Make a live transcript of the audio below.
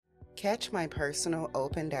Catch my personal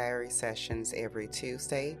open diary sessions every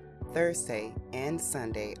Tuesday, Thursday, and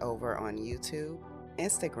Sunday over on YouTube,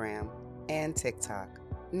 Instagram, and TikTok.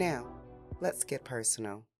 Now, let's get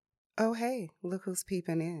personal. Oh, hey, look who's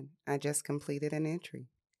peeping in. I just completed an entry.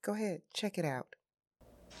 Go ahead, check it out.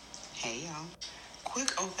 Hey, y'all.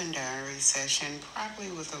 Quick open diary session, probably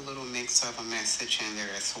with a little mix of a message in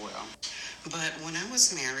there as well. But when I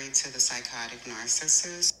was married to the psychotic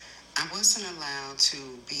narcissist, I wasn't allowed to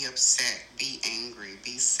be upset, be angry,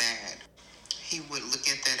 be sad. He would look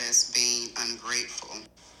at that as being ungrateful.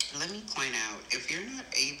 Let me point out, if you're not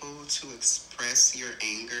able to express your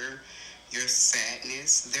anger, your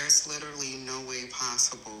sadness, there's literally no way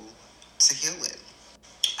possible to heal it.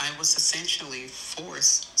 I was essentially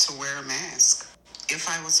forced to wear a mask. If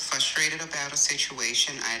I was frustrated about a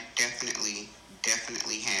situation, I definitely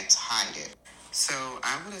had to hide it. So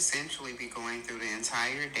I would essentially be going through the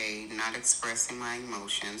entire day, not expressing my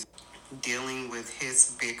emotions, dealing with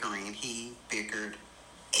his bickering. He bickered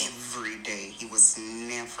every day. He was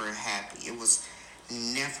never happy. It was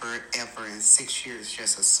never, ever in 6 years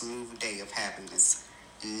just a smooth day of happiness.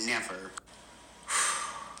 Never.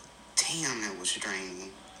 Damn, that was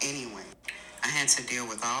draining. Anyway, I had to deal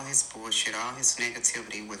with all his bullshit, all his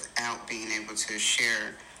negativity without being able to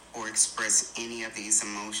share or express any of these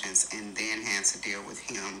emotions, and then had to deal with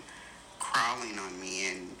him crawling on me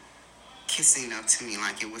and kissing up to me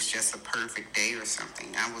like it was just a perfect day or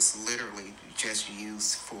something. I was literally just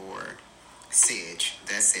used for sedge.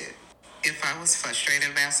 That's it. If I was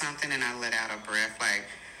frustrated about something and I let out a breath like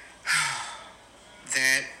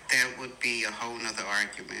that would be a whole nother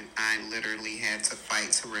argument. I literally had to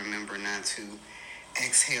fight to remember not to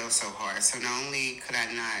exhale so hard. So not only could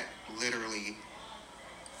I not literally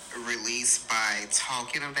release by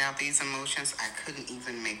talking about these emotions, I couldn't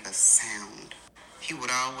even make a sound. He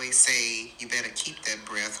would always say, you better keep that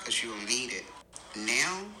breath because you'll need it.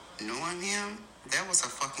 Now, knowing him, that was a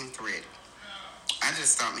fucking threat. I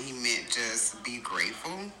just thought he meant just be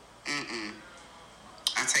grateful.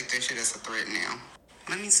 I take that shit as a threat now.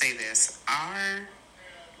 Let me say this. Our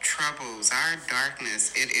troubles, our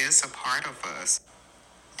darkness, it is a part of us.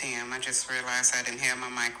 Damn, I just realized I didn't have my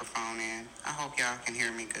microphone in. I hope y'all can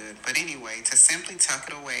hear me good. But anyway, to simply tuck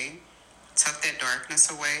it away, tuck that darkness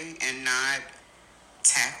away and not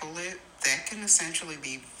tackle it, that can essentially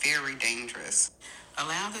be very dangerous.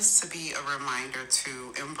 Allow this to be a reminder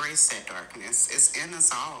to embrace that darkness. It's in us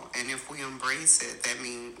all. And if we embrace it, that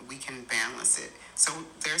means we can balance it. So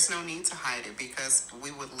there's no need to hide it because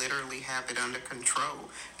we would literally have it under control.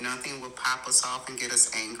 Nothing will pop us off and get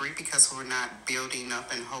us angry because we're not building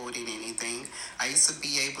up and holding anything. I used to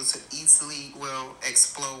be able to easily,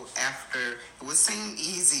 explode after. It would seem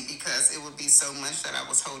easy because it would be so much that I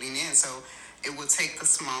was holding in. So it would take the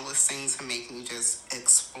smallest things to make me just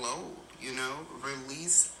explode,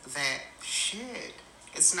 Release that shit.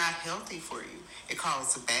 It's not healthy for you. It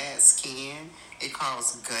causes bad skin. It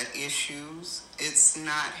causes gut issues. It's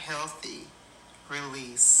not healthy.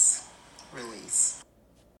 Release. Release.